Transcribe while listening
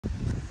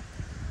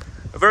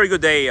A very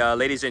good day,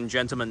 ladies and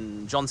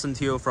gentlemen. Johnson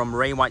Teal from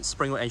Rain White,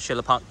 Springwood and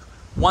Schiller Park.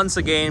 Once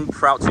again,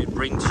 proud to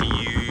bring to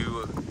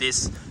you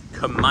this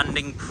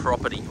commanding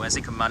property. When I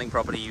say commanding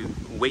property, you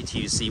wait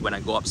till you see when I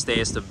go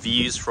upstairs. The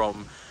views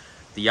from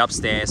the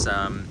upstairs,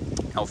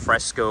 al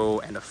fresco,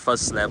 and the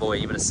first level,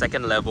 and even the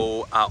second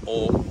level are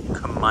all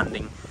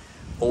commanding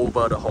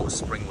over the whole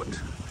Springwood.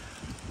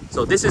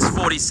 So this is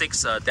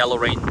 46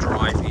 Deloraine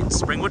Drive in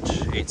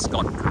Springwood. It's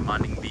got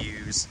commanding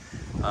views,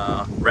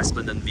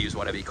 resplendent views,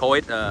 whatever you call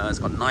it. It's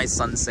got nice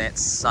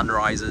sunsets,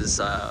 sunrises.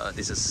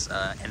 This is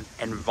an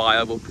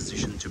enviable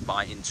position to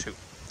buy into.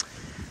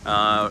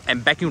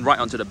 And backing right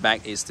onto the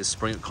back is the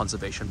Springwood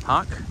Conservation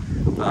Park.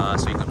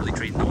 So you got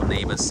literally no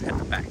neighbors at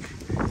the back.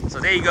 So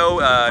there you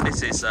go.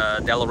 This is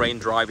Deloraine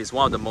Drive. It's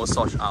one of the most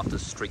sought after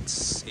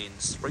streets in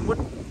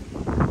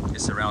Springwood.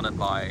 It's surrounded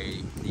by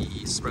the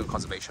Springwood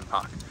Conservation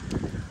Park.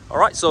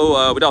 Alright,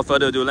 so without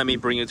further ado, let me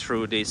bring you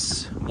through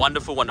this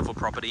wonderful, wonderful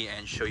property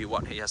and show you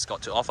what it has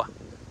got to offer.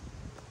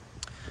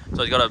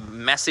 So it's got a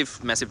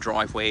massive, massive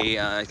driveway.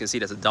 You can see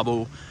there's a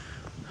double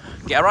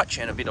garage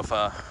and a bit of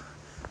a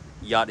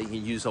yard that you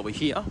can use over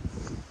here.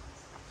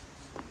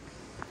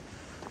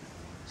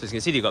 So as you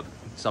can see, you've got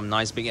some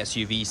nice big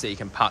SUVs that you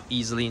can park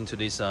easily into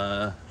this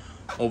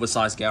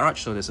oversized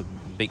garage. So there's a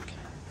big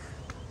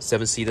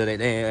 7-seater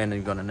there, and then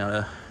you've got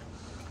another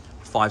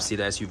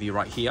 5-seater SUV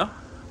right here.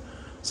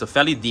 It's a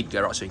fairly deep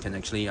garage, so you can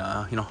actually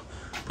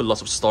put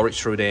lots of storage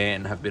through there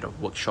and have a bit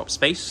of workshop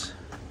space.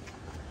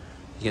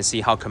 You can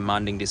see how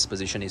commanding this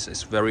position is.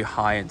 It's very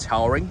high and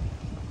towering.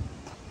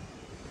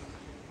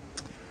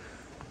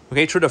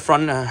 Okay, through the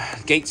front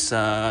gates,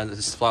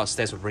 this flight of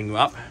stairs will bring you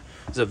up.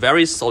 It's a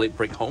very solid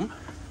brick home.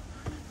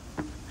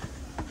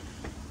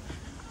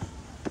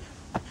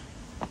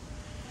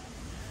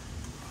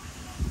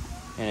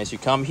 And as you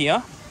come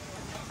here,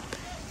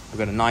 we've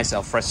got a nice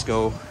al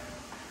fresco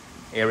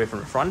area from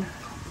the front,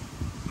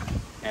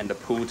 and the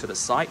pool to the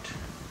side,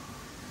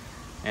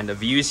 and the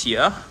views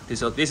here.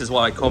 This is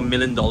what I call $1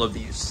 million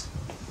views.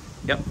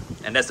 Yep,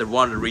 and that's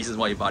one of the reasons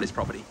why you buy this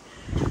property.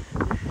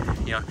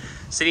 You know,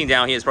 sitting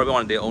down here is probably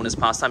one of the owner's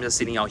pastimes. Just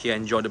sitting out here,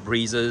 enjoy the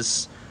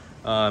breezes,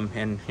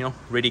 and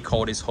really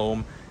call this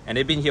home. And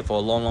they've been here for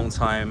a long, long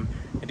time.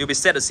 And you'll be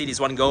sad to see this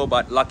one go,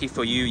 but lucky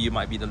for you, you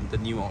might be the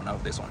new owner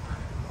of this one.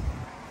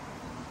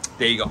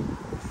 There you go,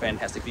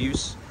 fantastic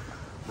views,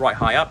 right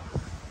high up.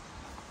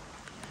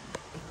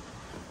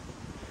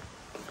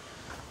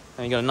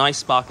 And you got a nice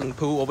sparkling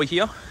pool over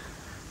here.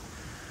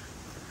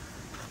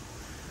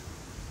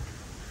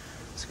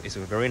 It's a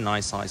very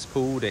nice sized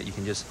pool that you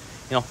can just,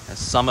 as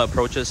summer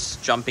approaches,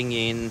 jumping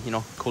in,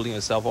 cooling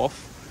yourself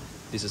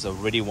off. This is a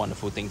really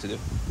wonderful thing to do.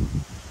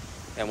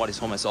 And what this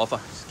home has to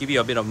offer, just give you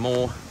a bit of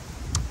more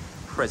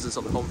presence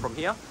of the home from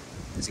here.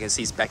 As you can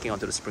see, it's backing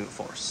onto the Springwood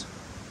Forest.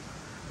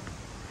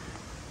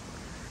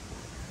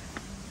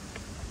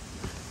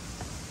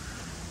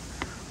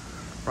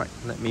 Right,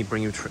 let me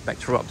bring you back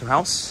through up to the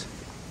house.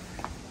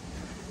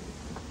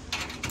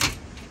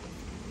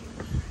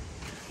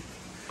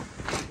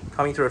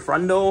 Coming through the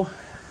front door.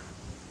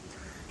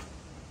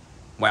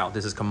 Wow,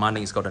 this is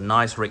commanding. It's got a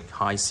nice red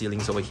high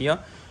ceilings over here.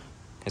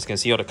 As you can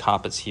see, all the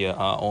carpets here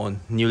are all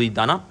newly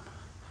done up.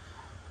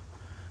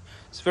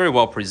 It's very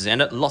well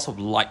presented. Lots of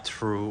light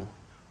through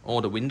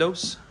all the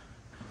windows.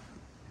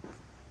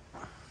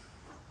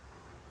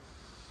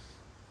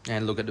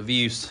 And look at the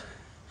views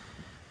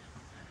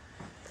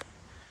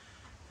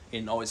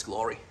in all its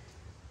glory.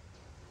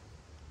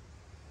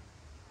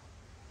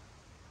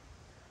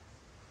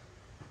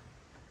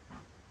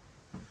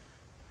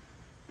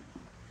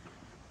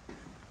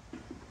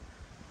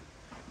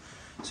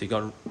 So you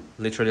got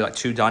literally like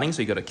two dining.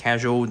 So you got a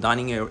casual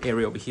dining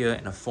area over here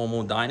and a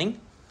formal dining.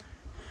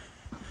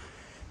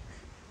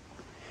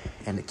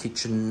 And the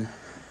kitchen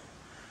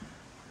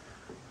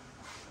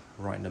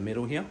right in the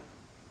middle here.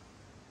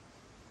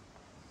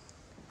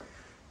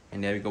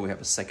 And there we go, we have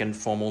a second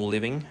formal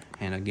living.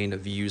 And again, the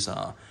views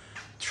are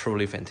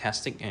truly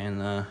fantastic.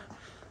 And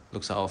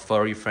looks like our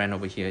furry friend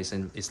over here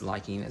is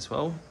liking it as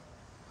well.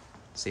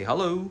 Say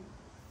hello.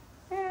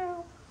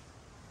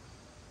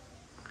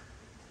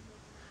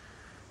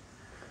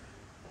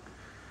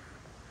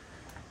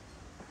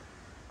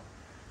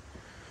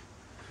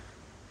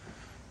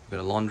 We've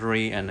got a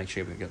laundry, and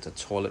actually we've got the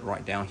toilet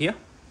right down here.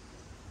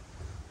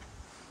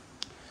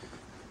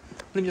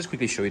 Let me just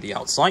quickly show you the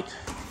outside.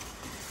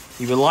 If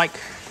you like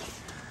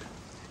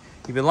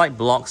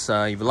blocks,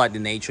 if you like the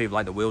nature, if you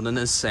like the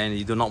wilderness, and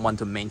you do not want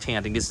to maintain,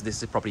 I think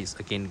this property is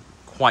again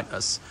quite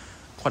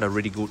a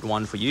really good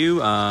one for you.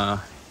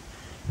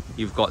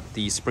 You've got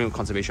the Springwood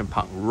Conservation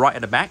Park right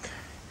at the back.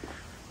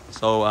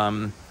 So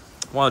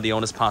one of the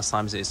owner's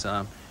pastimes is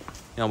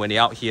when they're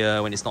out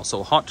here, when it's not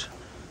so hot,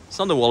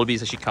 some of the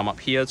wallabies actually come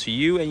up here to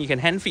you, and you can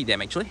hand feed them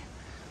actually.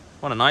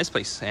 What a nice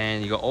place.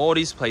 And you got all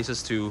these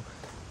places to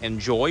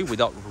enjoy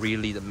without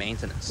really the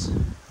maintenance.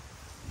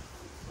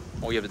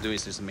 All you have to do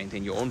is just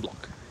maintain your own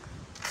block.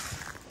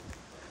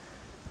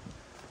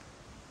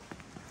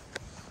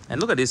 And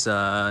look at this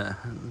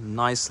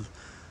nice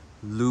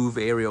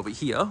Louvre area over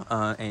here,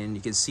 and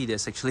you can see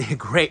there's actually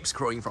grapes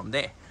growing from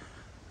there.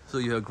 So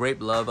you're a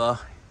grape lover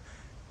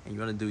and you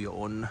want to do your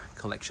own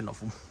collection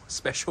of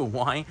special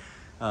wine,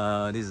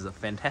 this is a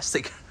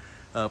fantastic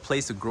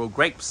place to grow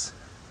grapes.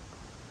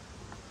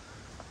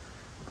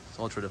 It's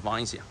all through the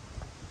vines here.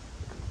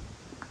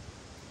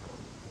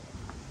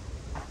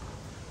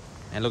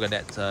 And look at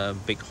that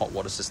big hot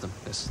water system.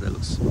 That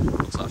looks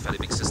like a fairly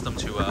big system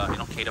to you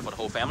know, cater for the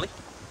whole family.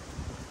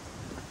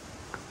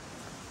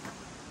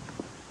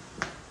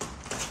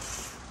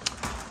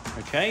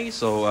 Okay,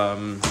 so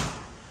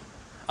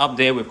up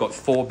there we've got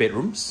 4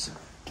 bedrooms.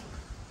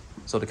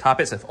 So the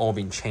carpets have all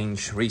been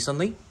changed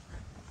recently,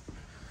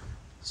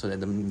 so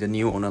that the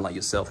new owner like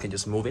yourself can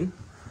just move in.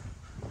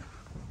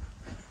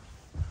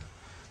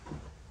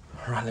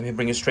 Alright, let me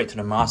bring you straight to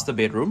the master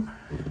bedroom.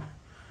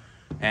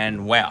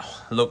 And wow,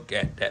 look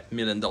at that $1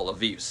 million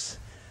views.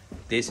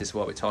 This is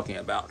what we're talking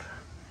about.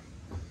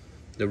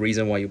 The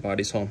reason why you buy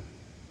this home.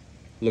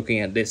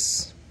 Looking at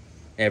this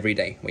every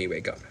day when you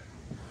wake up.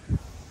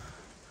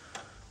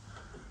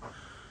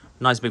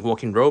 Nice big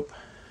walk-in robe.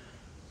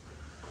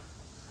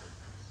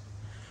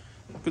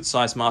 Good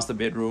sized master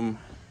bedroom.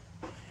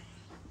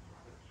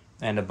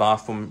 And the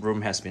bathroom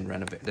room has been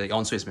renovated. The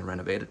ensuite has been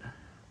renovated.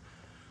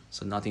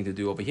 So nothing to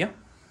do over here.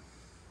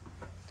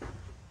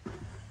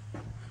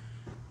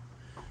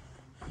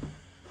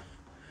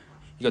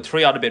 You got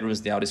 3 other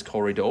bedrooms down this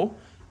corridor.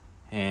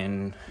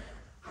 And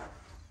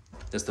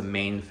that's the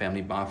main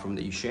family bathroom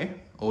that you share.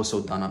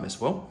 Also done up as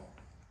well.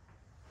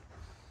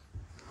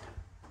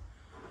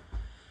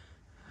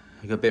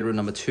 You got bedroom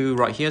number 2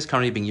 right here. It's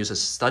currently being used as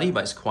a study,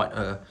 but it's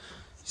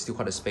still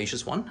quite a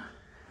spacious one.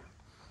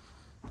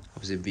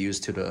 Obviously views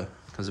to the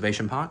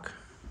conservation park.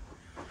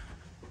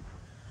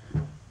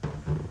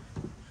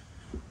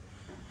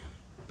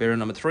 Bedroom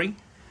number 3.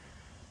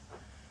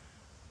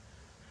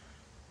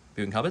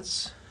 Built-in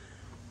cupboards.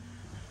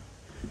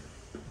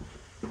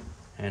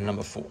 And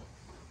number 4.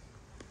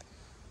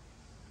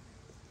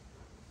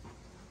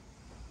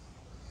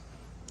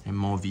 And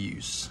more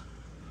views.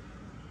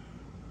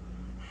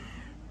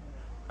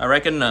 I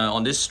reckon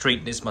on this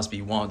street, this must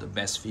be one of the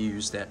best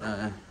views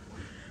that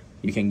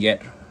you can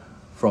get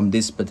from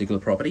this particular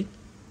property.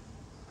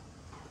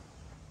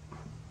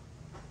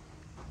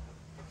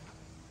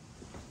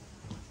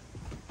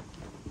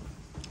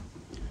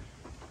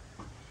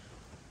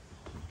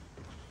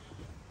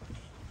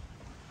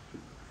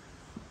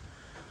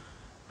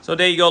 So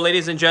there you go,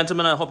 ladies and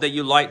gentlemen. I hope that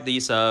you liked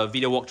this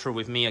video walkthrough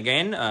with me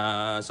again.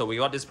 So we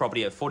got this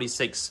property at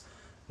 46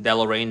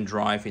 Deloraine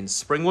Drive in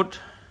Springwood.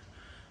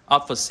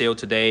 Up for sale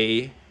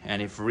today,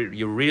 and if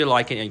you really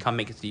like it and you can't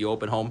make it to the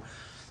open home,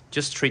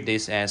 just treat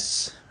this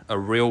as a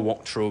real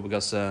walkthrough,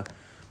 because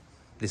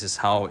this is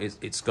how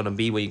it's gonna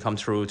be when you come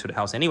through to the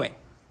house anyway.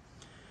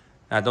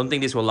 I don't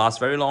think this will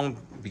last very long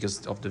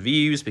because of the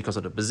views, because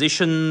of the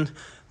position.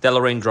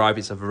 Deloraine Drive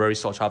is a very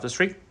sought after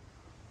street.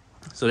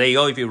 So there you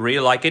go. If you really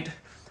like it,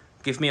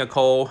 give me a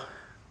call,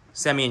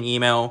 send me an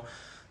email,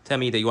 tell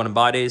me that you want to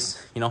buy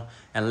this, you know,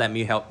 and let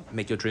me help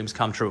make your dreams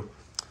come true.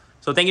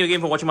 So thank you again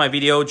for watching my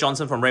video.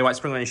 Johnson from Ray White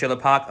Springwood and Schiller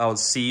Park. I'll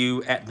see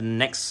you at the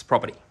next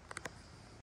property.